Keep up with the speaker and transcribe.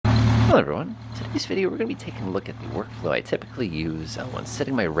Hello everyone. In today's video we're going to be taking a look at the workflow I typically use when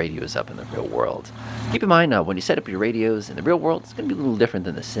setting my radios up in the real world. Keep in mind when you set up your radios in the real world it's going to be a little different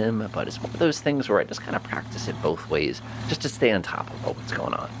than the sim, but it's one of those things where I just kind of practice it both ways just to stay on top of what's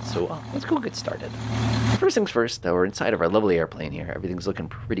going on. So let's go get started. First things first, we're inside of our lovely airplane here. Everything's looking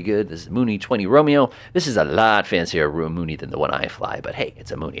pretty good. This is Mooney 20 Romeo. This is a lot fancier Mooney than the one I fly, but hey,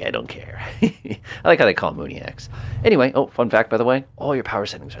 it's a Mooney, I don't care. I like how they call it Mooney X. Anyway, fun fact by the way, all your power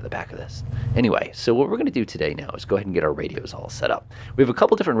settings are at the back of this. Anyway, so what we're going to do today now is go ahead and get our radios all set up. We have a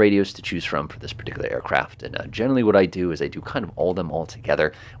couple different radios to choose from for this particular aircraft, and generally what I do is I do kind of all of them all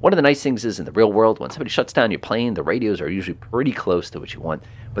together. One of the nice things is in the real world, when somebody shuts down your plane, the radios are usually pretty close to what you want,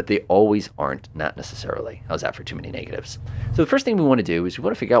 but they always aren't, not necessarily. How's that for too many negatives? So the first thing we want to do is we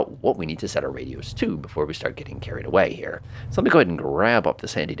want to figure out what we need to set our radios to before we start getting carried away here. So let me go ahead and grab up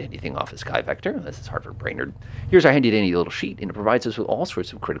this handy dandy thing off of Sky Vector. This is Hartford Brainerd. Here's our handy dandy little sheet, and it provides us with all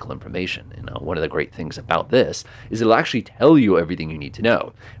sorts of critical information. And one of the great things about this is it'll actually tell you everything you need to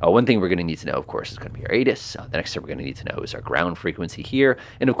know. One thing we're going to need to know, of course, is going to be our ATIS. The next thing we're going to need to know is our ground frequency here.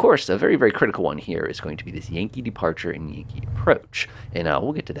 And of course, a very, very critical one here is going to be this Yankee departure and Yankee approach. And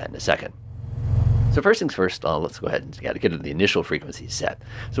we'll get to that in a second. So first things first, let's go ahead and get into the initial frequency set.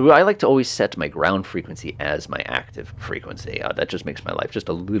 So I like to always set my ground frequency as my active frequency. That just makes my life just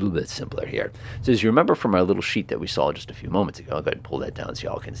a little bit simpler here. So as you remember from our little sheet that we saw just a few moments ago, I'll go ahead and pull that down so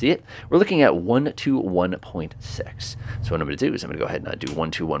y'all can see it. We're looking at 121.6. So what I'm going to do is I'm going to go ahead and do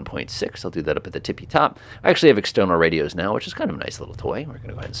 121.6. I'll do that up at the tippy top. I actually have external radios now, which is kind of a nice little toy. We're going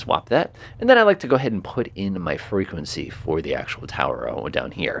to go ahead and swap that. And then I like to go ahead and put in my frequency for the actual tower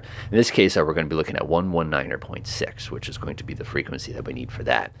down here. In this case, we're going to be looking at 119.6, which is going to be the frequency that we need for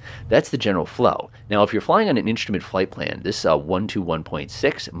that. That's the general flow. Now, if you're flying on an instrument flight plan, this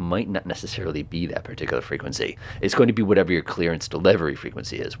 121.6 might not necessarily be that particular frequency. It's going to be whatever your clearance delivery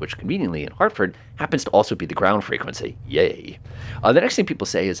frequency is, which conveniently in Hartford happens to also be the ground frequency. Yay. The next thing people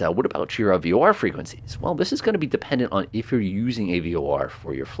say is, what about your VOR frequencies? Well, this is going to be dependent on if you're using a VOR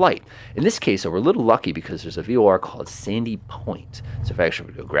for your flight. In this case, we're a little lucky because there's a VOR called Sandy Point. So if I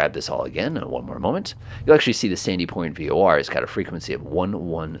actually go grab this all again, one more moment, you'll actually see the Sandy Point VOR has got a frequency of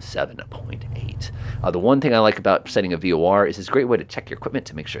 117.8. The one thing I like about setting a VOR is it's a great way to check your equipment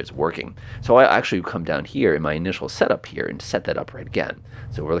to make sure it's working. So I actually come down here in my initial setup here and set that up right again.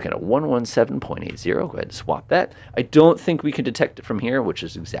 So we're looking at 117.80. Go ahead and swap that. I don't think we can detect it from here, which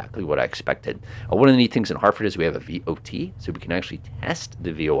is exactly what I expected. One of the neat things in Hartford is we have a VOT, so we can actually test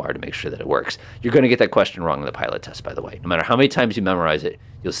the VOR to make sure that it works. You're going to get that question wrong in the pilot test, by the way. No matter how many times you memorize it,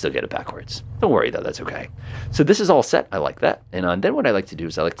 you'll still get it backwards. Don't worry though, that's okay. So this is all set. I like that. And then what I like to do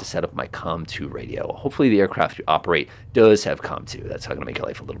is I like to set up my COM2 radio. Hopefully the aircraft you operate does have COM2. That's going to make your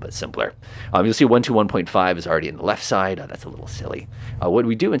life a little bit simpler. You'll see 121.5 is already in the left side. That's a little silly. What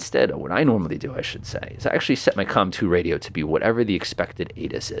we do instead, what I normally do, I should say, is I actually set my COM2 radio to be whatever the expected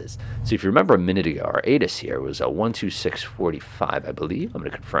ATIS is. So if you remember a minute ago, our ATIS here was 126.45, I believe. I'm going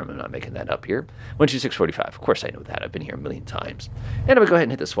to confirm I'm not making that up here. 126.45. Of course I know that. I've been here a million times. And I'm going to go ahead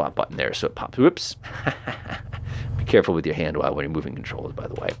and hit the swap button there so it pops. Whoops. Be careful with your hand when you're moving controls, by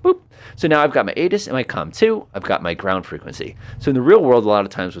the way. Boop. So now I've got my ATIS and my COM2. I've got my ground frequency. So in the real world, a lot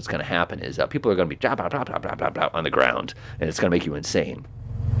of times what's going to happen is people are going to be blah, blah, blah, blah, blah, blah, blah, on the ground, and it's going to make you insane.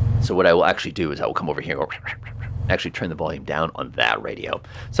 So what I will actually do is I will come over here and actually turn the volume down on that radio.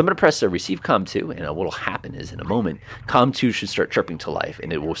 So I'm going to press receive COM2, and what will happen is in a moment, COM2 should start chirping to life,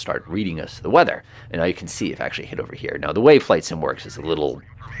 and it will start reading us the weather. And now you can see if I actually hit over here. Now the way Flight Sim works is a little,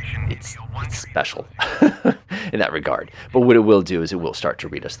 it's special in that regard. But what it will do is it will start to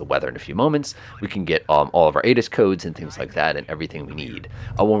read us the weather in a few moments. We can get all of our ATIS codes and things like that and everything we need.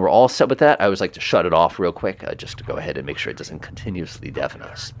 When we're all set with that, I always like to shut it off real quick just to go ahead and make sure it doesn't continuously deafen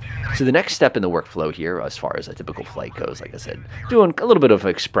us. So the next step in the workflow here, as far as a typical flight goes, like I said, doing a little bit of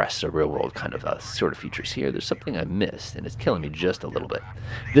express or real world kind of sort of features here. There's something I missed, and it's killing me just a little bit.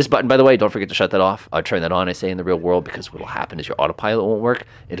 This button, by the way, don't forget to shut that off. Turn that on, I say, in the real world, because what will happen is your autopilot won't work,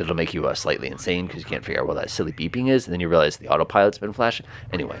 and it'll make you slightly insane because you can't figure out what that silly beeping is, and then you realize the autopilot's been flashing.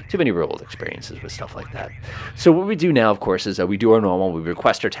 Anyway, too many real world experiences with stuff like that. So what we do now, of course, is we do our normal. We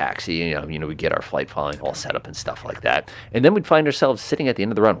request our taxi, we get our flight following all set up and stuff like that, and then we'd find ourselves sitting at the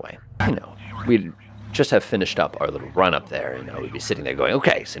end of the runway. We'd just have finished up our little run up there, and we'd be sitting there going,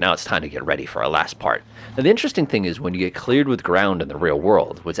 okay, so now it's time to get ready for our last part. Now, the interesting thing is when you get cleared with ground in the real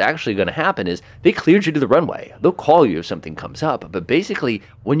world, what's actually going to happen is they cleared you to the runway. They'll call you if something comes up, but basically,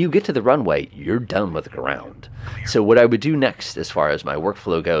 when you get to the runway, you're done with ground. So what I would do next as far as my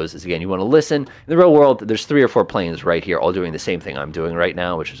workflow goes is, again, you want to listen. In the real world, there's 3 or 4 planes right here all doing the same thing I'm doing right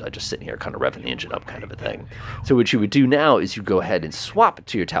now, which is just sitting here kind of revving the engine up kind of a thing. So what you would do now is you go ahead and swap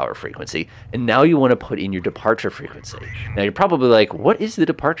to your tower frequency, and now you want to put in your departure frequency. Now you're probably like, what is the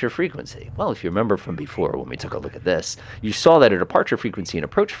departure frequency? Well, if you remember from before when we took a look at this, you saw that a departure frequency and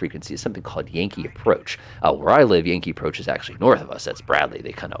approach frequency is something called Yankee approach. Where I live, Yankee approach is actually north of us. That's Bradley.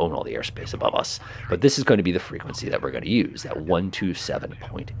 They kind of own all the airspace above us. But this is going to be the frequency that we're going to use, that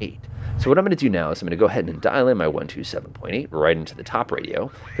 127.8. So what I'm going to do now is I'm going to go ahead and dial in my 127.8 right into the top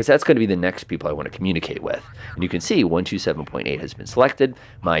radio, because that's going to be the next people I want to communicate with. And you can see 127.8 has been selected.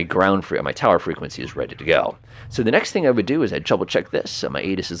 My tower frequency is ready to go. So the next thing I would do is I'd double check this. So my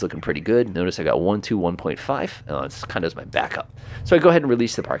ATIS is looking pretty good. Notice I got 121.5. It's kind of as my backup. So I go ahead and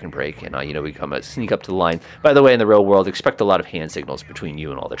release the parking brake, and we come sneak up to the line. By the way, in the real world, expect a lot of hand signals between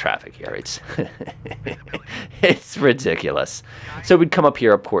you and all the traffic here. It's ridiculous. So we'd come up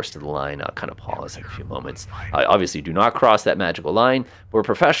here, of course, to the line. I'll kind of pause in a few moments. Obviously, do not cross that magical line. We're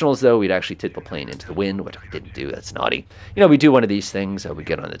professionals, though. We'd actually tip the plane into the wind, which I didn't do. That's naughty. We do one of these things. We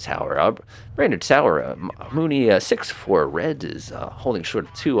get on the tower. Brandon Tower, Mooney 6-4 Red is holding short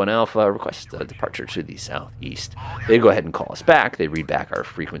of 2 on Alpha. Request departure to the southeast. They go ahead and call us back. They read back our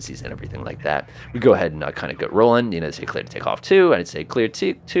frequencies and everything like that. We go ahead and kind of get rolling. They say clear to take off 2, and I'd say clear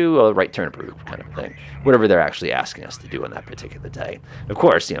to right turn approved kind of a thing. Whatever they're actually asking us to do on that particular day. Of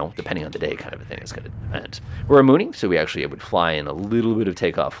course, depending on the day kind of a thing, it's going to depend. We're a Mooney, so we actually would fly in a little bit of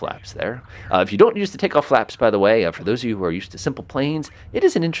takeoff flaps there. If you don't use the takeoff flaps, by the way, for those of you who are used to simple planes, it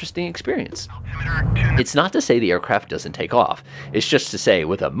is an interesting experience. It's not to say the aircraft doesn't take off. It's just to say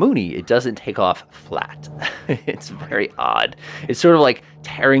with a Mooney, it doesn't take off flat. It's very odd. It's sort of like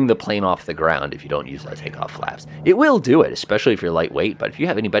tearing the plane off the ground if you don't use takeoff flaps. It will do it, especially if you're lightweight, but if you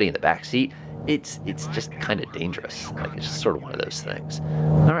have anybody in the back seat, it's just kind of dangerous. It's just sort of one of those things.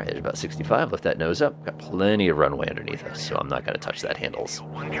 All right, there's about 65. Lift that nose up. Got plenty of runway underneath us, so I'm not going to touch that handles.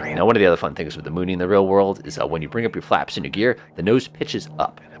 Now, one of the other fun things with the Mooney in the real world is when you bring up your flaps into gear, the nose pitches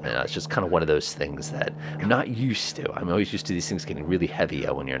up. And it's just kind of one of those things that I'm not used to. I'm always used to these things getting really heavy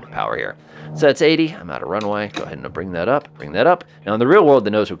when you're into power here. So that's 80. I'm out of runway. Go ahead and bring that up. Bring that up. Now, in the real world, the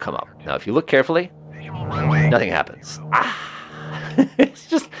nose would come up. Now, if you look carefully, nothing happens. It's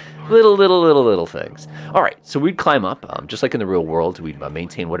just little things. All right, so we'd climb up, just like in the real world. We'd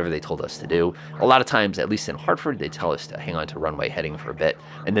maintain whatever they told us to do. A lot of times, at least in Hartford, they tell us to hang on to runway heading for a bit,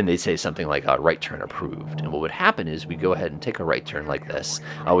 and then they'd say something like right turn approved. And what would happen is we'd go ahead and take a right turn like this.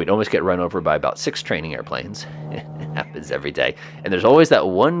 We'd almost get run over by about 6 training airplanes. It happens every day. And there's always that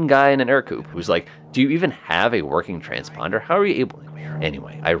one guy in an air coupe who's like, do you even have a working transponder? How are you able?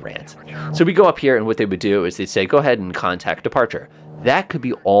 Anyway, I rant. So we go up here, and what they would do is they'd say, go ahead and contact departure. That could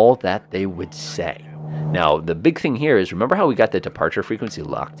be all that they would say. Now, the big thing here is, remember how we got the departure frequency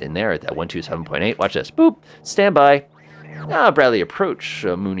locked in there at that 127.8? Watch this. Boop. Stand by. Bradley approach.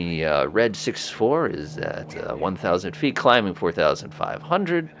 Mooney Red 6-4 is at 1,000 feet, climbing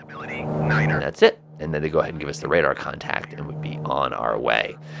 4,500. And that's it. And then they go ahead and give us the radar contact, and we'd be on our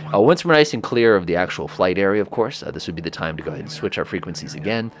way. Once we're nice and clear of the actual flight area, of course, this would be the time to go ahead and switch our frequencies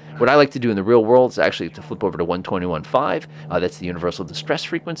again. What I like to do in the real world is actually to flip over to 121.5. That's the universal distress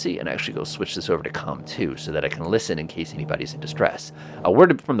frequency, and actually go switch this over to COM2 so that I can listen in case anybody's in distress. A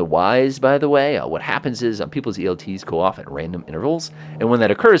word from the wise, by the way, what happens is people's ELTs go off at random intervals, and when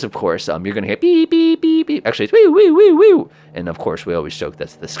that occurs, of course, you're going to hear beep, beep, beep, beep. Actually, it's wee, wee, wee, wee. And of course, we always joke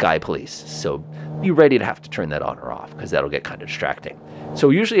that's the sky police. So be ready to have to turn that on or off, because that'll get kind of distracting. So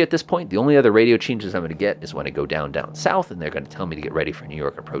usually at this point, the only other radio changes I'm going to get is when I go down south, and they're going to tell me to get ready for New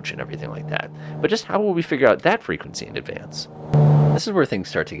York approach and everything like that. But just how will we figure out that frequency in advance? This is where things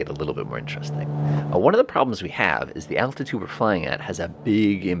start to get a little bit more interesting. One of the problems we have is the altitude we're flying at has a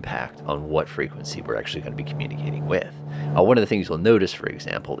big impact on what frequency we're actually going to be communicating with. One of the things you'll notice, for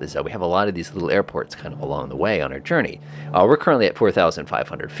example, is that we have a lot of these little airports kind of along the way on our journey. We're currently at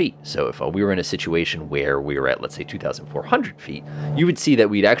 4,500 feet. So if we were in a situation where we were at, let's say, 2,400 feet, you would see that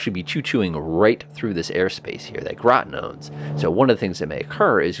we'd actually be choo-chooing right through this airspace here that Groton owns. So one of the things that may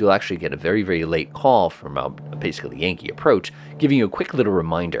occur is you'll actually get a very, very late call from basically Yankee approach, giving you you a quick little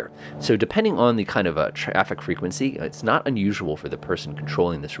reminder. So depending on the kind of traffic frequency, it's not unusual for the person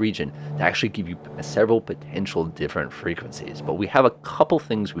controlling this region to actually give you several potential different frequencies. But we have a couple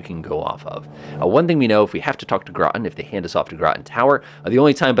things we can go off of. One thing we know, if we have to talk to Groton, if they hand us off to Groton Tower, the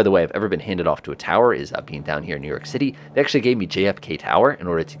only time, by the way, I've ever been handed off to a tower is being down here in New York City. They actually gave me JFK Tower in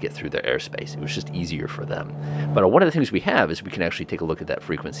order to get through their airspace. It was just easier for them. But one of the things we have is we can actually take a look at that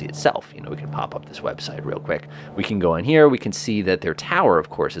frequency itself. We can pop up this website real quick. We can go on here. We can see that their tower, of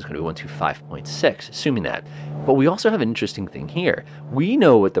course, is going to be 125.6, assuming that. But we also have an interesting thing here. We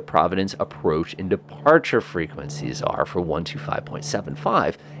know what the Providence approach and departure frequencies are for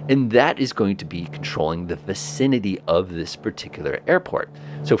 125.75, and that is going to be controlling the vicinity of this particular airport.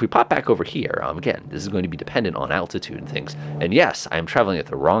 So if we pop back over here, again, this is going to be dependent on altitude and things. And yes, I am traveling at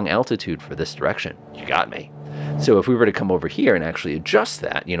the wrong altitude for this direction. You got me. So if we were to come over here and actually adjust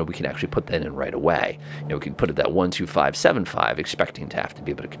that, we can actually put that in right away. We can put it at 125.75, expecting to have to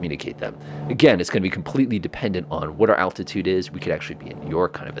be able to communicate them. Again, it's going to be completely dependent on what our altitude is. We could actually be in New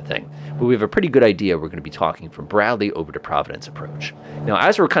York, kind of a thing. But we have a pretty good idea. We're going to be talking from Bradley over to Providence approach. Now,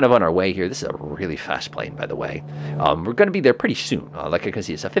 as we're kind of on our way here, this is a really fast plane, by the way. We're going to be there pretty soon. Like I can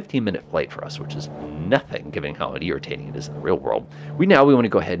see, it's a 15-minute flight for us, which is nothing, given how irritating it is in the real world. We want to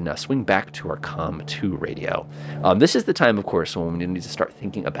go ahead and swing back to our COM2 radio. This is the time, of course, when we need to start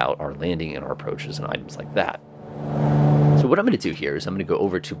thinking about our landing and our approaches and items like that. So what I'm going to do here is I'm going to go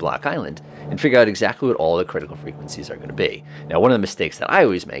over to Block Island and figure out exactly what all the critical frequencies are going to be. Now, one of the mistakes that I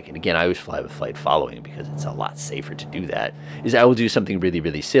always make, and again, I always fly with flight following because it's a lot safer to do that, is I will do something really,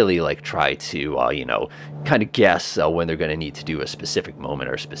 really silly, like try to, kind of guess when they're going to need to do a specific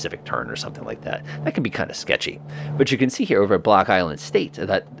moment or a specific turn or something like that. That can be kind of sketchy. But you can see here over at Block Island State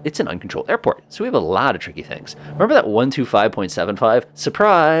that it's an uncontrolled airport. So we have a lot of tricky things. Remember that 125.75?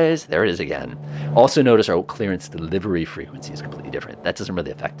 Surprise! There it is again. Also notice our clearance delivery frequency is completely different. That doesn't really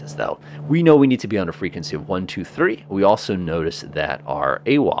affect us though. We know we need to be on a frequency of 123. We also notice that our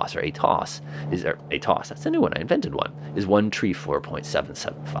AWOS or ATOS is ATOS. That's a new one. I invented one. Is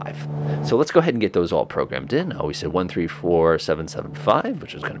 134.775. So let's go ahead and get those all programmed in. We said 134.775,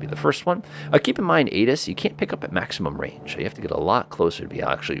 which is going to be the first one. Keep in mind, ATIS, you can't pick up at maximum range. So you have to get a lot closer to be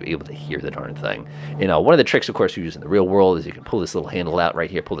actually able to hear the darn thing. And one of the tricks, of course, we use in the real world is you can pull this little handle out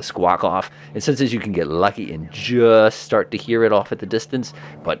right here, pull the squawk off, and sometimes you can get lucky and just start to hear it off at the distance,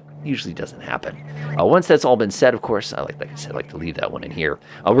 but usually doesn't happen. Once that's all been said, of course, I like I like to leave that one in here.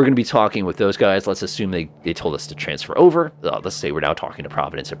 We're going to be talking with those guys. Let's assume they told us to transfer over. Let's say we're now talking to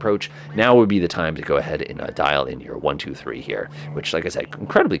Providence Approach. Now would be the time to go ahead and dial in your 123 here, which, like I said,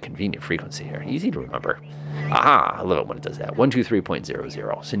 incredibly convenient frequency here. Easy to remember. Aha, I love it when it does that.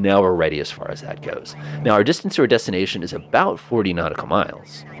 123.00. So now we're ready as far as that goes. Now our distance to our destination is about 40 nautical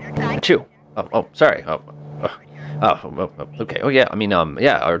miles. Achoo. Oh, sorry. Okay. Oh, yeah. I mean,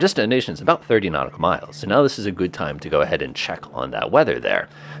 yeah, our destination is about 30 nautical miles. So now this is a good time to go ahead and check on that weather there.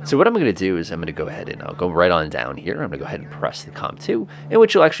 So what I'm going to do is I'm going to go ahead and I'll go right on down here. I'm going to go ahead and press the COM2. And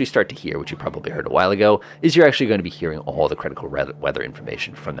what you'll actually start to hear, which you probably heard a while ago, is you're actually going to be hearing all the critical weather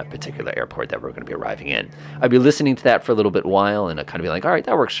information from that particular airport that we're going to be arriving in. I'll be listening to that for a little bit while and I'll kind of be like, all right,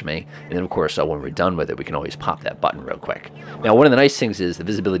 that works for me. And then, of course, when we're done with it, we can always pop that button real quick. Now, one of the nice things is the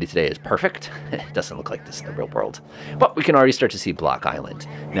visibility today is perfect. It doesn't look like this in the real world. But we can already start to see Block Island.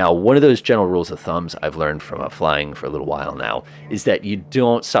 Now, one of those general rules of thumbs I've learned from flying for a little while now is that you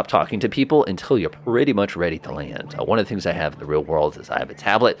don't stop talking to people until you're pretty much ready to land. One of the things I have in the real world is I have a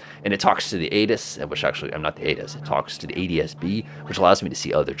tablet, and it talks to the ATIS, which actually, I'm not the ATIS, it talks to the ADS-B, which allows me to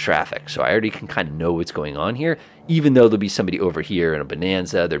see other traffic. So I already can kind of know what's going on here, even though there'll be somebody over here in a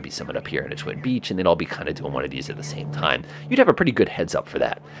Bonanza, there'll be someone up here in a Twin Beach, and they'd all be kind of doing one of these at the same time. You'd have a pretty good heads up for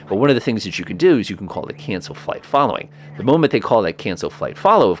that. But one of the things that you can do is you can call it cancel flight following. The moment they call that cancel flight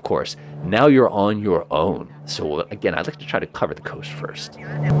follow, of course, now you're on your own. So again, I'd like to try to cover the coast first.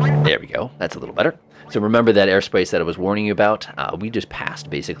 There we go. That's a little better. So remember that airspace that I was warning you about? We just passed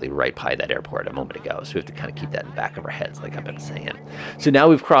basically right by that airport a moment ago. So we have to kind of keep that in the back of our heads, like I've been saying. So now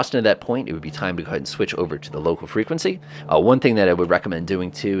we've crossed into that point. It would be time to go ahead and switch over to the local frequency. One thing that I would recommend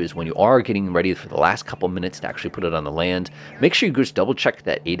doing too is when you are getting ready for the last couple minutes to actually put it on the land, make sure you just double check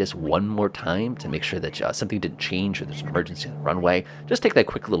that ATIS one more time to make sure that something didn't change or there's an emergency on the runway. Just take that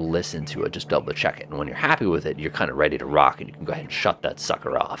quick little listen to it, just double check it. And when you're happy with it, you're kind of ready to rock and you can go ahead and shut that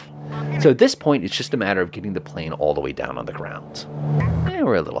sucker off. So at this point, it's just a matter of getting the plane all the way down on the ground.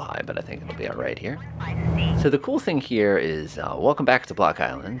 We're a little high, but I think it'll be all right here. So the cool thing here is, welcome back to Block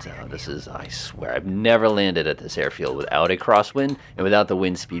Island. This is, I swear, I've never landed at this airfield without a crosswind and without the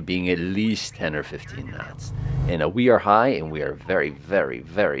wind speed being at least 10 or 15 knots. And we are high and we are very, very,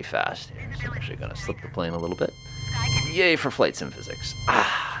 very fast here. So I'm actually going to slip the plane a little bit. Yay for flight sim physics.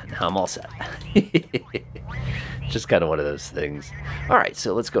 Ah, now I'm all set. Just kind of one of those things. All right,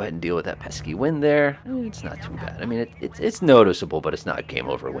 so let's go ahead and deal with that pesky wind there. It's not too bad. I mean, it's noticeable, but it's not game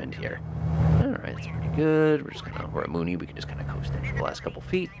over wind here. All right, that's pretty good. We're at Mooney. We can just kind of coast in for the last couple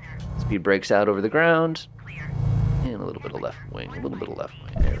feet. Speed breaks out over the ground. And a little bit of left wing, There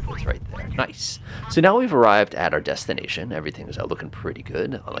it is, right there. Nice. So now we've arrived at our destination. Everything's looking pretty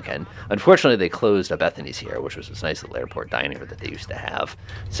good. Again, unfortunately, they closed Bethany's here, which was this nice little airport diner that they used to have.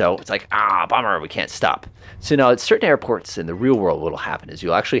 So it's like, bummer, we can't stop. So now at certain airports in the real world, what will happen is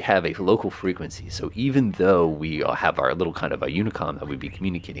you'll actually have a local frequency. So even though we have our little kind of a unicom that we'd be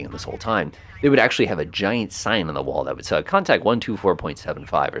communicating on this whole time, they would actually have a giant sign on the wall that would say contact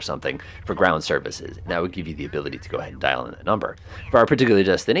 124.75 or something for ground services. And that would give you the ability to go ahead and dial in that number. For our particular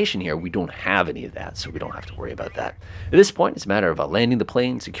destination here, we don't have any of that, so we don't have to worry about that. At this point, it's a matter of landing the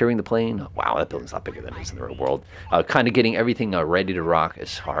plane, securing the plane. Wow, that building's a lot bigger than it is in the real world. Kind of getting everything ready to rock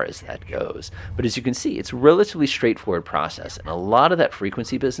as far as that goes. But as you can see, it's a relatively straightforward process, and a lot of that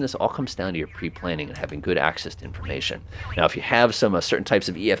frequency business all comes down to your pre-planning and having good access to information. Now, if you have some certain types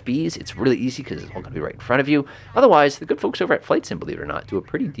of EFBs, it's really easy because it's all going to be right in front of you. Otherwise, the good folks over at FlightSim, believe it or not, do a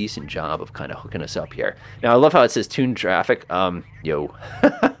pretty decent job of kind of hooking us up here. Now, I love how it says tune traffic. Yo.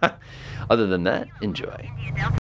 Other than that, enjoy.